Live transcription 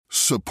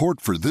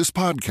Support for this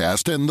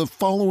podcast and the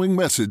following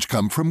message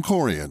come from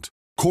Corient.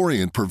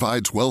 Corient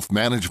provides wealth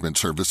management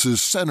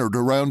services centered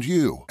around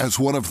you. As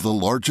one of the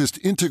largest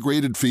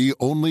integrated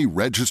fee-only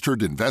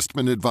registered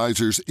investment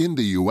advisors in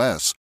the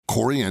U.S.,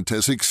 Corient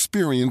has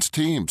experienced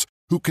teams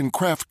who can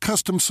craft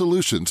custom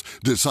solutions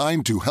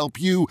designed to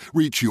help you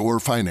reach your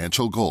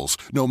financial goals,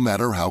 no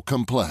matter how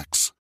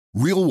complex.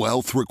 Real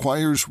wealth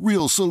requires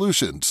real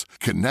solutions.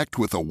 Connect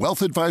with a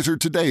wealth advisor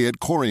today at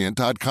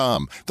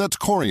Corient.com. That's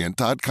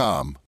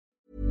Corient.com.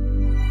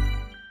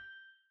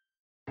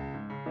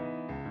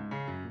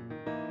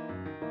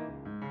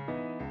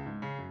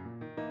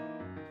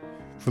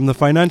 From the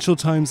Financial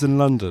Times in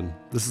London,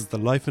 this is the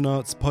Life and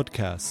Arts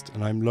podcast,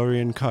 and I'm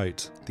Lorian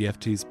Kite, the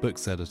FT's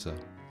books editor.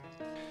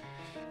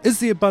 Is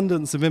the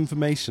abundance of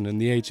information in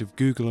the age of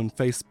Google and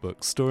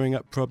Facebook storing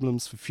up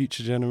problems for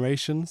future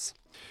generations?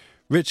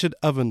 Richard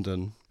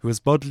Ovenden, who as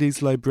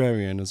Bodley's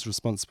librarian is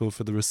responsible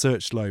for the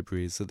research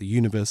libraries at the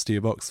University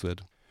of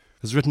Oxford,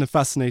 has written a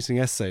fascinating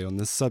essay on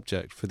this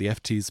subject for the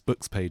FT's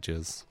books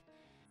pages.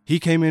 He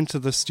came into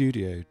the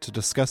studio to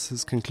discuss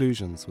his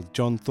conclusions with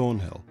John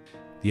Thornhill,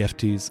 the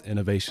FT's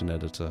innovation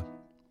editor.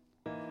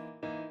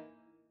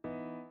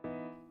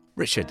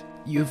 Richard,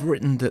 you've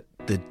written that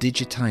the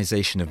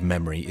digitisation of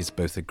memory is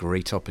both a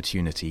great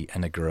opportunity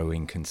and a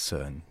growing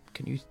concern.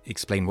 Can you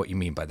explain what you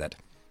mean by that?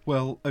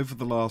 Well, over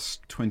the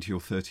last 20 or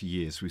 30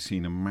 years, we've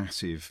seen a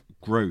massive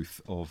growth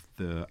of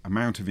the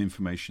amount of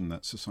information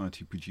that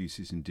society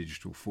produces in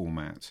digital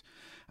format.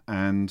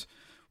 And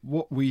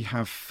what we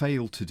have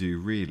failed to do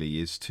really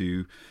is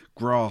to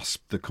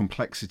grasp the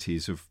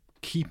complexities of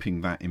keeping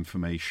that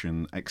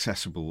information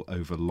accessible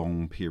over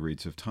long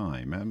periods of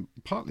time, and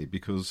partly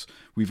because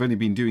we've only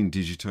been doing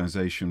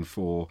digitisation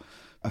for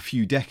a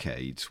few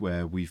decades,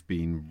 where we've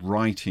been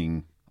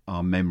writing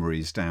our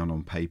memories down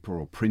on paper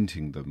or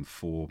printing them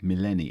for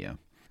millennia.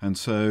 And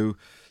so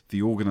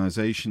the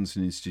organisations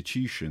and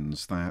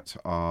institutions that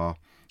are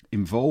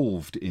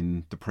involved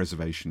in the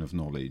preservation of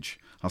knowledge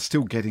are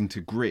still getting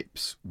to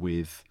grips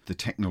with the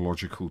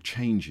technological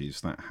changes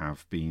that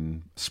have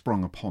been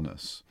sprung upon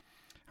us.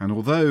 And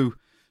although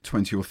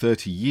 20 or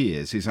 30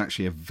 years is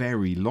actually a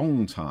very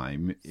long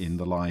time in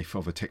the life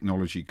of a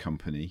technology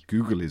company,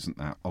 Google isn't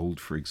that old,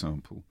 for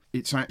example,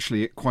 it's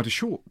actually quite a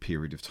short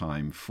period of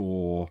time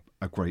for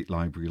a great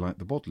library like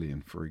the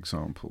Bodleian, for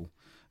example.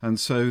 And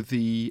so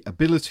the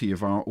ability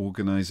of our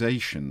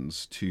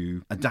organisations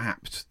to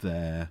adapt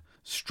their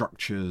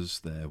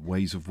structures, their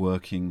ways of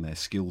working, their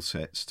skill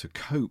sets to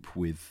cope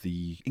with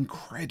the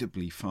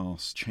incredibly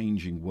fast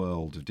changing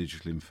world of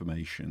digital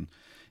information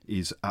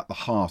is at the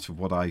heart of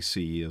what I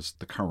see as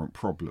the current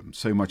problem.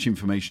 So much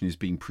information is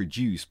being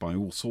produced by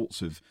all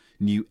sorts of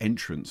new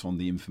entrants on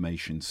the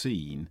information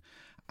scene,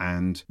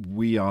 and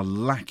we are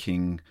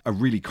lacking a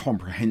really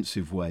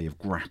comprehensive way of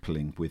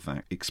grappling with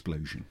that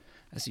explosion.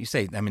 As you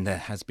say, there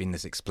has been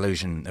this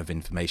explosion of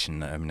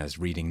information. I was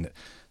reading that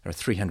there are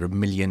 300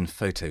 million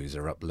photos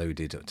are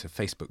uploaded to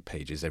Facebook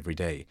pages every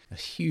day. A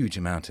huge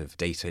amount of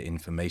data,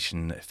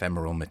 information,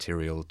 ephemeral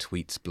material,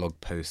 tweets,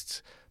 blog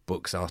posts,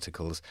 books,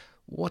 articles.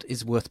 What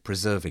is worth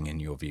preserving in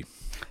your view?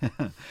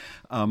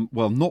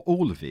 Well, not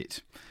all of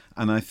it.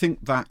 And I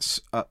think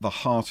that's at the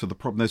heart of the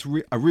problem.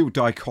 There's a real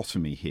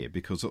dichotomy here,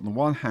 because on the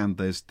one hand,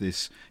 there's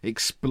this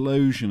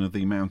explosion of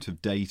the amount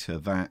of data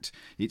that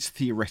it's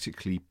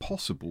theoretically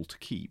possible to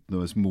keep.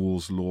 There's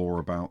Moore's law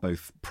about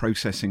both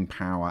processing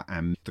power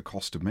and the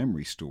cost of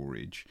memory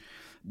storage,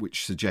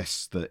 which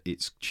suggests that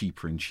it's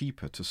cheaper and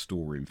cheaper to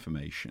store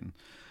information.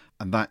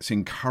 And that's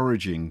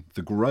encouraging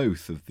the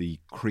growth of the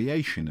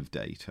creation of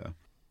data,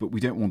 but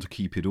we don't want to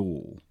keep it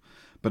all.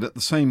 But at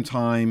the same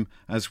time,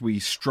 as we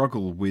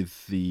struggle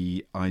with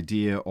the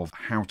idea of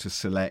how to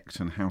select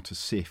and how to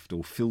sift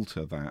or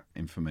filter that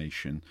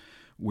information,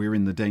 we're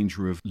in the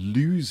danger of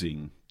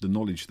losing the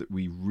knowledge that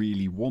we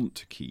really want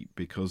to keep,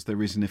 because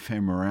there is an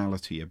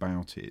ephemerality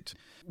about it.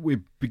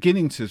 We're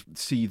beginning to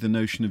see the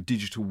notion of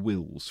digital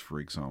wills, for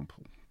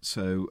example.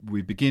 So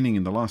we're beginning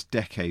in the last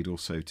decade or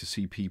so to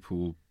see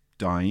people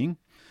dying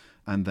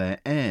and their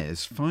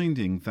heirs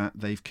finding that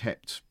they've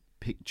kept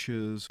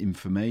pictures,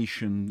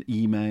 information,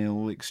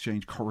 email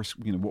exchange,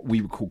 what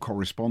we would call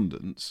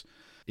correspondence,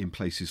 in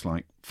places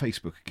like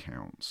Facebook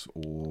accounts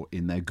or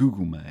in their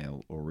Google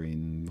Mail or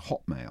in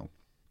Hotmail.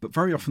 But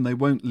very often they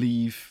won't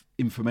leave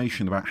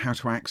information about how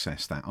to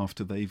access that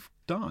after they've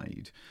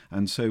died.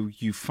 And so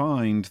you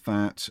find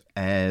that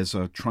heirs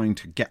are trying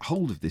to get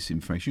hold of this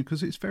information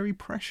because it's very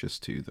precious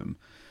to them.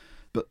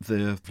 But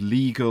the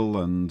legal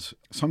and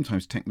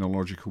sometimes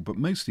technological, but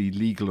mostly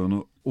legal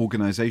and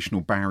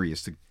organisational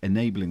barriers to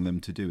enabling them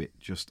to do it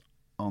just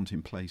aren't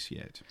in place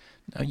yet.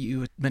 Now,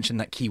 you mentioned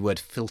that keyword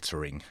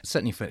filtering.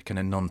 Certainly for kind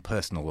of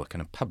non-personal or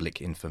kind of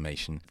public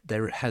information,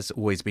 there has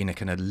always been a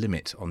kind of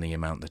limit on the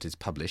amount that is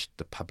published.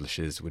 The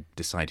publishers would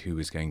decide who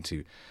was going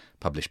to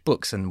publish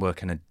books and work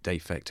kind of de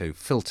facto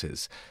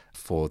filters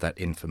for that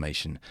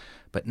information.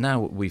 But now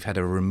we've had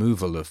a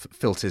removal of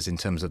filters in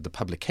terms of the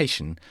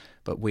publication,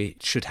 but we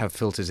should have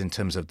filters in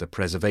terms of the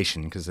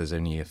preservation, because there's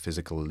only a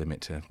physical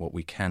limit to what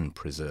we can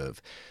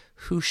preserve.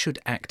 Who should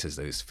act as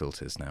those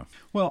filters now?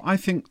 Well, I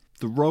think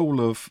the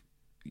role of,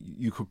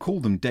 you could call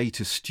them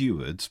data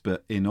stewards,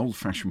 but in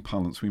old-fashioned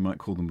parlance we might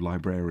call them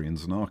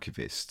librarians and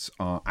archivists,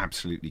 are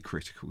absolutely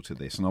critical to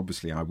this. And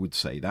obviously I would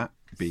say that,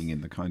 being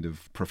in the kind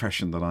of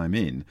profession that I'm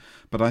in.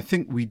 But I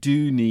think we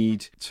do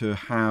need to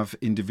have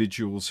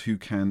individuals who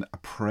can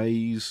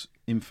appraise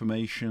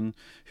information,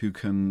 who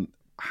can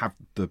have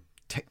the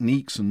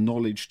techniques and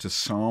knowledge to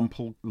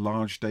sample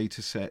large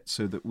data sets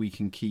so that we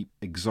can keep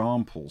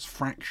examples,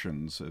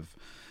 fractions of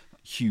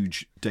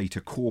huge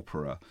data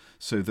corpora,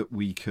 so that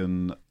we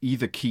can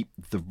either keep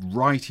the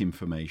right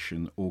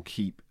information or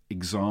keep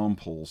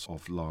examples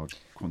of large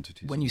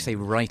quantities. When you say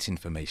right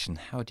information,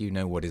 how do you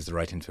know what is the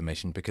right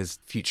information? Because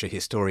future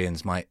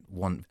historians might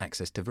want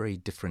access to very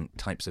different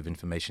types of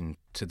information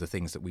to the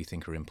things that we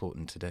think are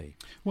important today.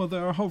 Well,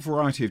 there are a whole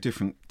variety of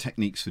different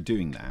techniques for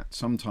doing that.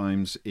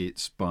 Sometimes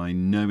it's by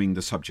knowing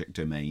the subject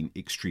domain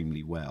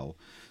extremely well.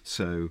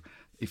 So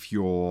if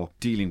you're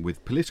dealing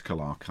with political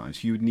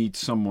archives, you need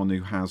someone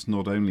who has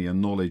not only a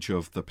knowledge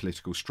of the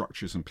political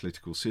structures and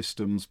political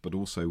systems, but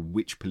also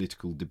which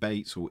political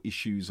debates or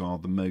issues are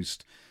the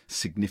most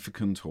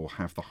significant or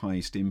have the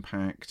highest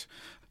impact.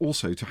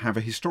 Also to have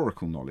a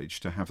historical knowledge,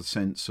 to have a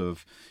sense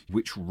of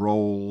which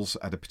roles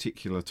at a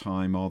particular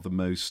time are the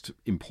most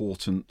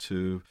important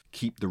to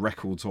keep the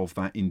records of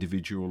that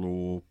individual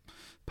or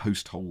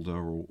post holder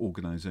or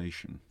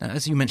organisation. Now,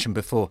 as you mentioned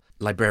before,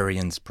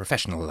 librarians,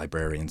 professional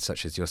librarians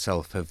such as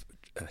yourself, have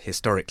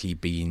historically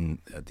been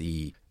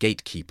the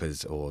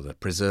gatekeepers or the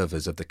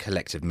preservers of the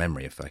collective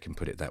memory, if I can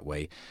put it that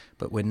way.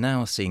 But we're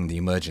now seeing the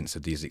emergence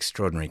of these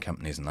extraordinary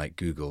companies like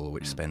Google,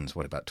 which spends,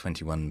 about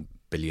 $21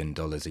 billion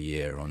a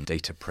year on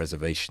data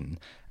preservation,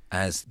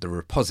 as the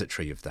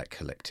repository of that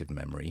collective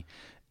memory.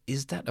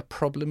 Is that a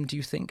problem, do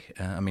you think?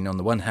 I mean, on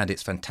the one hand,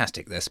 it's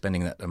fantastic they're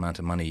spending that amount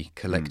of money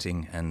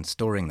collecting and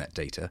storing that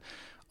data.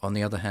 On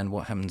the other hand,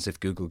 what happens if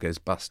Google goes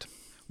bust?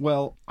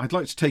 Well, I'd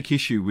like to take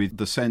issue with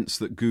the sense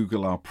that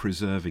Google are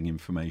preserving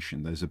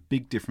information. There's a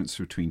big difference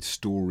between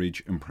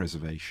storage and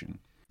preservation.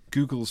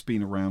 Google's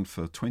been around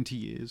for 20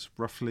 years,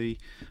 roughly.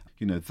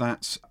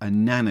 That's a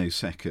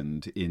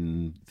nanosecond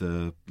in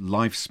the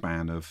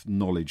lifespan of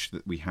knowledge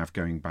that we have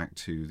going back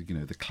to,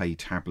 the clay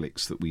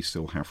tablets that we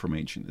still have from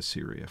ancient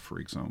Assyria, for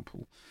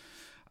example.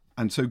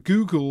 And so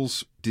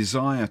Google's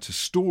desire to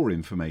store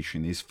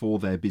information is for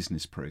their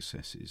business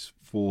processes,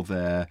 for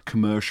their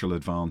commercial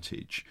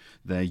advantage.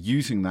 They're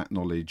using that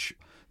knowledge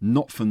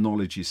not for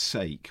knowledge's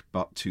sake,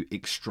 but to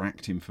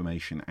extract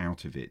information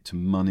out of it, to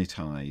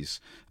monetize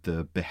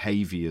the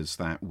behaviors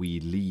that we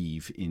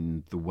leave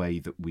in the way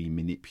that we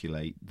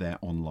manipulate their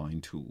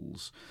online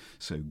tools.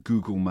 So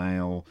Google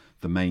Mail,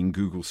 the main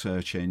Google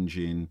search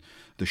engine,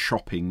 the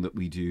shopping that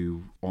we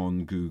do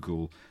on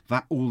Google,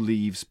 that all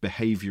leaves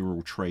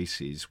behavioral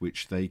traces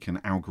which they can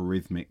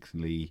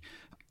algorithmically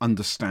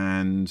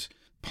understand,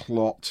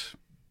 plot,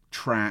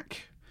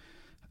 track,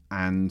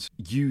 and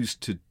use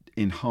to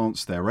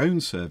enhance their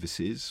own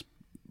services,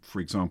 for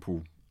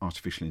example,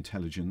 artificial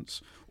intelligence,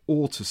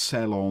 or to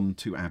sell on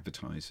to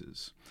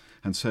advertisers.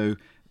 And so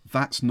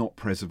that's not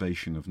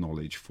preservation of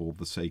knowledge for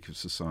the sake of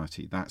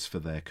society. That's for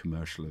their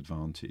commercial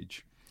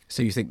advantage.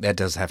 So you think there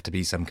does have to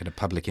be some kind of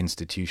public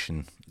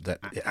institution that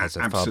has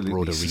a far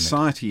broader remit?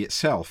 Society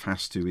itself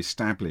has to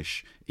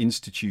establish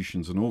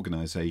institutions and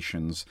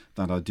organisations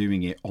that are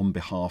doing it on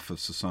behalf of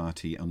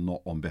society and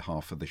not on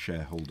behalf of the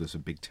shareholders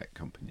of big tech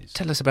companies.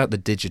 Tell us about the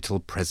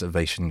Digital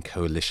Preservation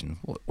Coalition.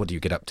 What do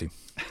you get up to?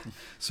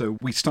 So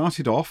we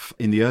started off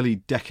in the early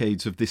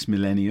decades of this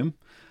millennium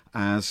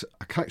as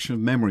a collection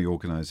of memory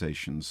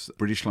organisations,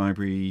 British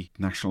Library,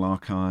 National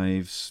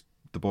Archives,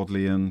 the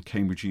Bodleian,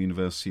 Cambridge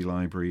University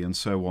Library and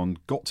so on,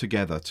 got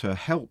together to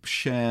help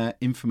share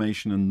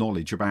information and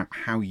knowledge about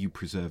how you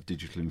preserve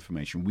digital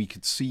information. We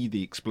could see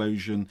the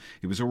explosion.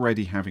 It was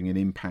already having an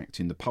impact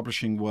in the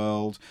publishing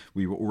world.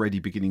 We were already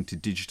beginning to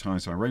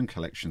digitize our own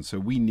collection. So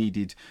we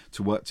needed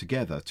to work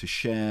together to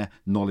share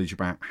knowledge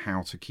about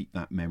how to keep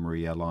that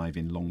memory alive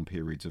in long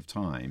periods of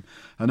time.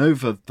 And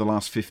over the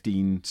last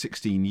 15,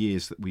 16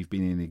 years that we've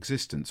been in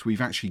existence,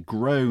 we've actually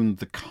grown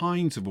the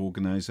kinds of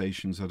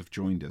organizations that have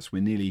joined us.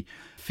 We're nearly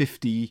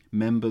 50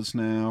 members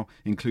now,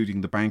 including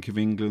the Bank of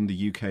England,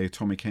 the UK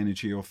Atomic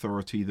Energy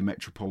Authority, the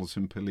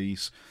Metropolitan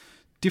Police.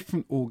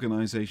 Different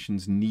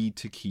organisations need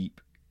to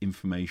keep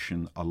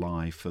information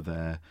alive for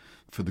the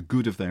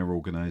good of their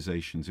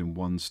organisations in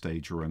one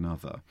stage or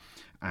another.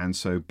 And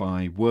so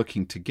by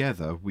working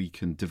together, we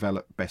can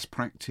develop best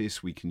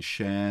practice, we can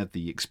share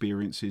the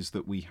experiences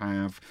that we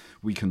have,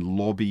 we can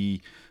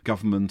lobby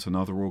government and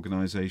other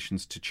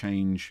organisations to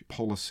change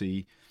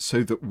policy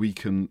so that we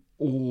can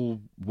all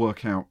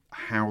work out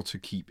how to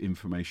keep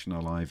information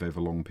alive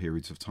over long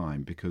periods of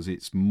time, because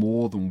it's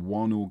more than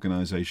one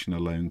organisation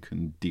alone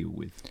can deal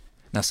with.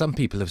 Now, some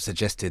people have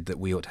suggested that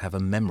we ought to have a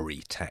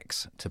memory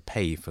tax to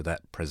pay for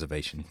that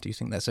preservation. Do you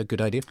think that's a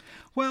good idea?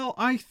 Well,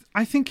 I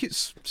think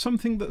it's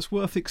something that's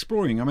worth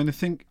exploring. I mean, I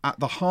think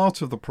at the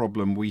heart of the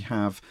problem we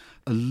have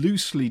a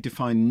loosely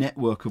defined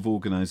network of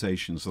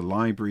organisations, the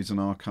libraries and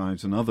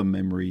archives and other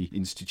memory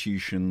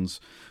institutions,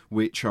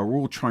 which are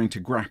all trying to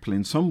grapple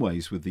in some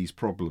ways with these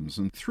problems.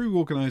 And through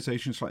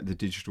organisations like the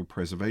Digital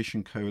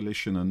Preservation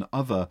Coalition and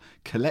other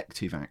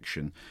collective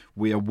action,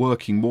 we are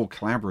working more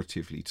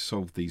collaboratively to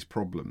solve these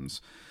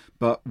problems.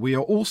 But we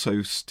are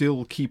also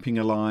still keeping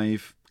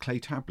alive clay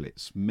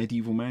tablets,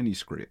 medieval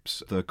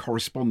manuscripts, the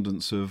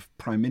correspondence of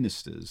prime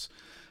ministers.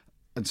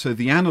 And so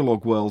the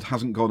analogue world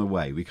hasn't gone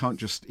away. We can't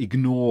just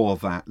ignore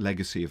that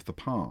legacy of the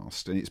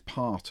past, and it's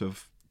part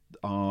of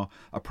our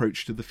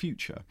approach to the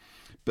future.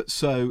 But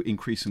so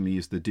increasingly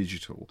is the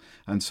digital.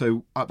 And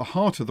so at the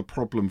heart of the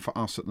problem for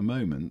us at the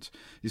moment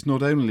is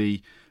not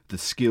only the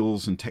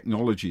skills and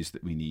technologies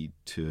that we need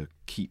to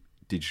keep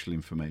digital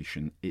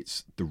information,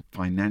 it's the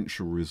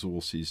financial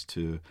resources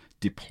to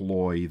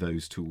deploy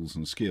those tools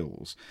and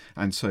skills.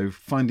 And so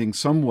finding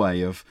some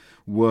way of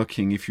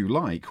working, if you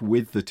like,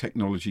 with the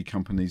technology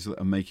companies that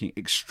are making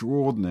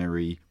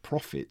extraordinary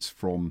profits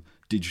from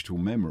digital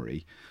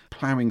memory,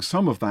 ploughing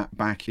some of that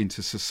back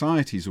into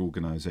society's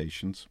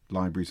organisations,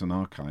 libraries and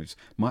archives,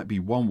 might be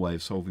one way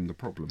of solving the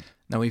problem.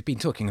 Now, we've been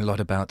talking a lot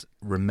about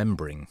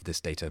remembering this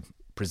data,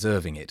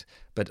 preserving it,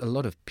 but a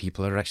lot of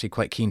people are actually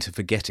quite keen to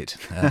forget it.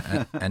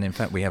 And in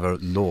fact, we have a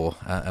law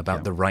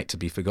about the right to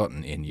be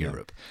forgotten in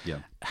Europe. Yeah.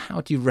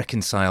 How do you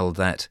reconcile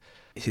that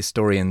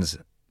historians'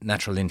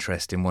 natural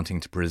interest in wanting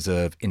to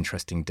preserve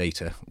interesting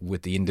data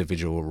with the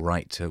individual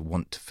right to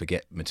want to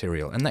forget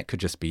material? And that could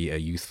just be a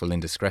youthful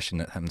indiscretion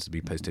that happens to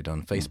be posted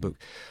on Facebook,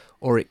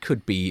 or it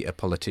could be a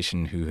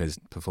politician who has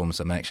performed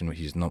some action which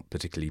he's not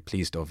particularly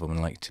pleased of and would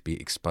like to be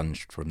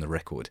expunged from the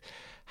record.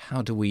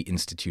 How do we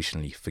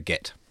institutionally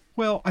forget?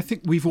 Well, I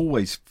think we've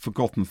always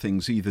forgotten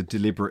things either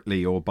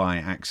deliberately or by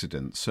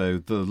accident. So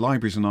the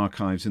libraries and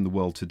archives in the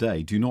world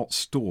today do not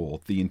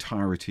store the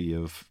entirety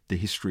of the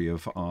history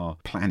of our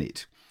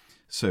planet.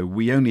 So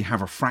we only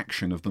have a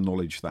fraction of the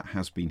knowledge that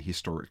has been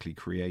historically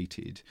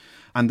created.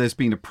 And there's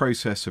been a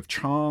process of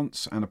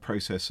chance and a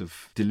process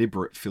of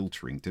deliberate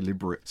filtering,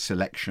 deliberate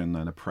selection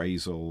and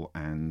appraisal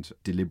and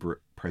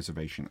deliberate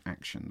preservation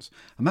actions.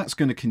 And that's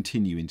going to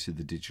continue into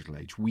the digital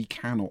age. We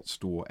cannot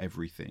store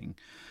everything.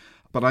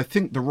 But I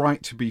think the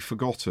right to be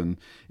forgotten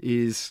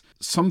is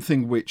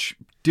something which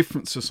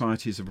different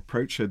societies have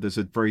approached. So there's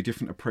a very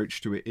different approach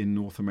to it in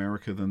North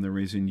America than there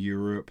is in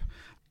Europe.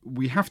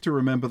 We have to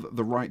remember that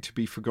the right to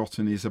be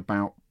forgotten is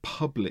about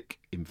public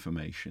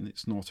information.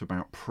 It's not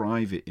about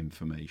private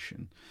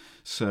information.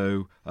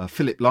 So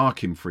Philip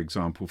Larkin, for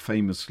example,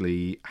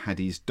 famously had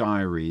his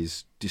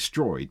diaries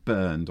destroyed,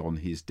 burned on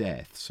his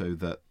death, so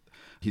that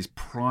his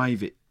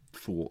private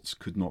thoughts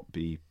could not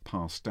be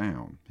passed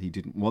down. He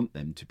didn't want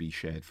them to be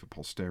shared for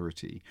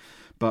posterity.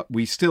 But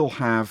we still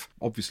have,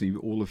 obviously,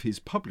 all of his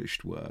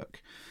published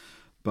work.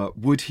 But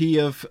would he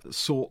have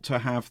sought to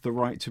have the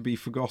right to be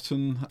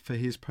forgotten for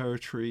his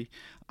poetry?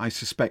 I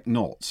suspect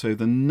not. So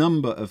the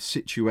number of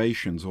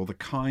situations, or the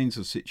kinds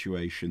of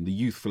situation, the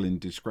youthful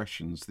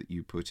indiscretions that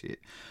you put it,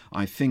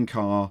 I think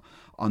are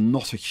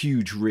not a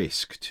huge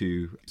risk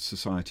to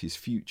society's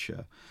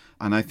future.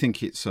 And I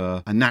think it's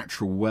a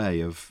natural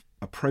way of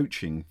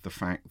approaching the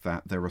fact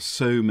that there are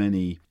so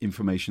many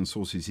information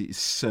sources. It is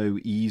so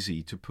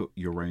easy to put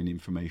your own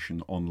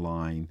information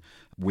online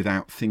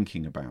without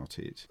thinking about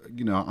it.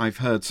 You know, I've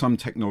heard some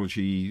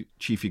technology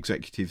chief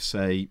executives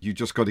say, you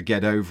just got to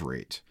get over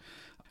it.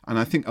 And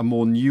I think a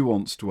more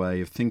nuanced way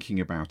of thinking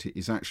about it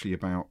is actually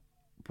about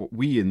what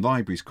we in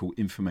libraries call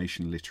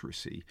information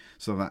literacy.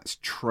 So that's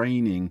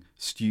training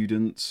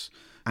students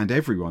and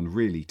everyone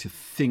really to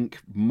think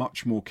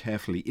much more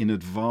carefully in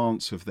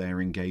advance of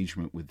their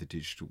engagement with the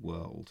digital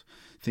world,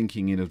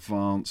 thinking in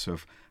advance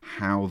of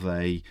how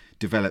they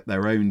develop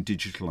their own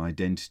digital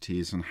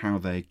identities and how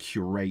they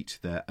curate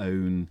their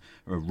own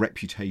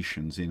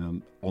reputations in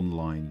an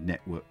online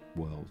network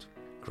world.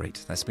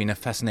 Great. That's been a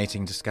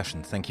fascinating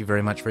discussion. Thank you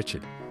very much,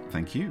 Richard.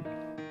 Thank you.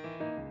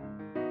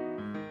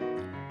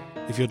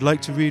 If you'd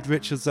like to read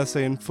Richard's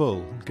essay in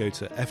full, go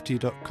to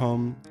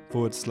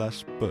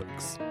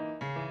ft.com/books.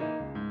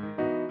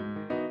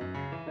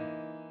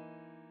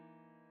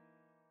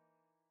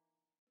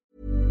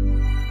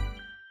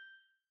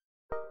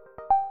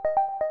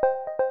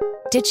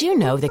 Did you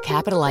know the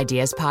Capital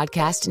Ideas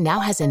podcast now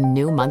has a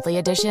new monthly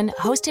edition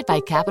hosted by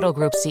Capital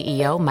Group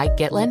CEO Mike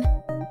Gitlin?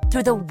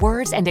 Through the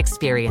words and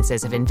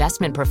experiences of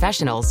investment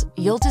professionals,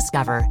 you'll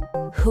discover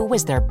who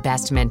was their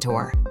best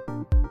mentor,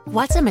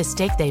 what's a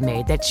mistake they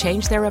made that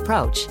changed their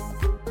approach,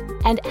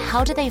 and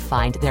how do they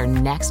find their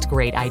next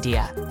great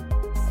idea.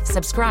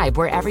 Subscribe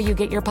wherever you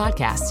get your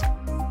podcasts.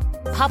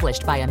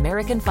 Published by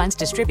American Funds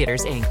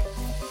Distributors, Inc.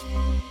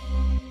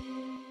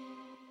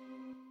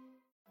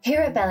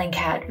 Here at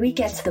Bellingcat, we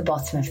get to the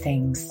bottom of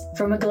things.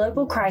 From a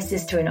global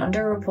crisis to an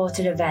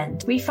underreported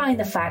event, we find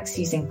the facts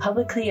using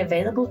publicly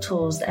available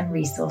tools and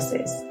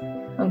resources,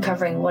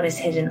 uncovering what is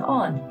hidden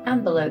on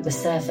and below the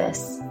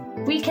surface.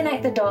 We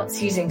connect the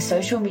dots using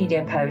social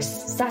media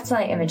posts,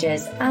 satellite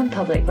images, and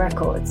public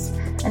records,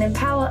 and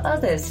empower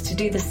others to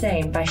do the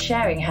same by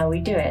sharing how we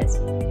do it.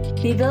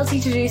 The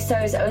ability to do so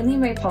is only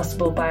made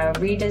possible by our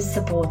readers,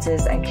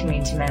 supporters, and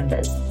community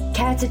members.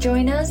 Care to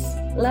join us?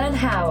 Learn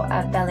how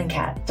at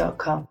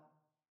bellingcat.com.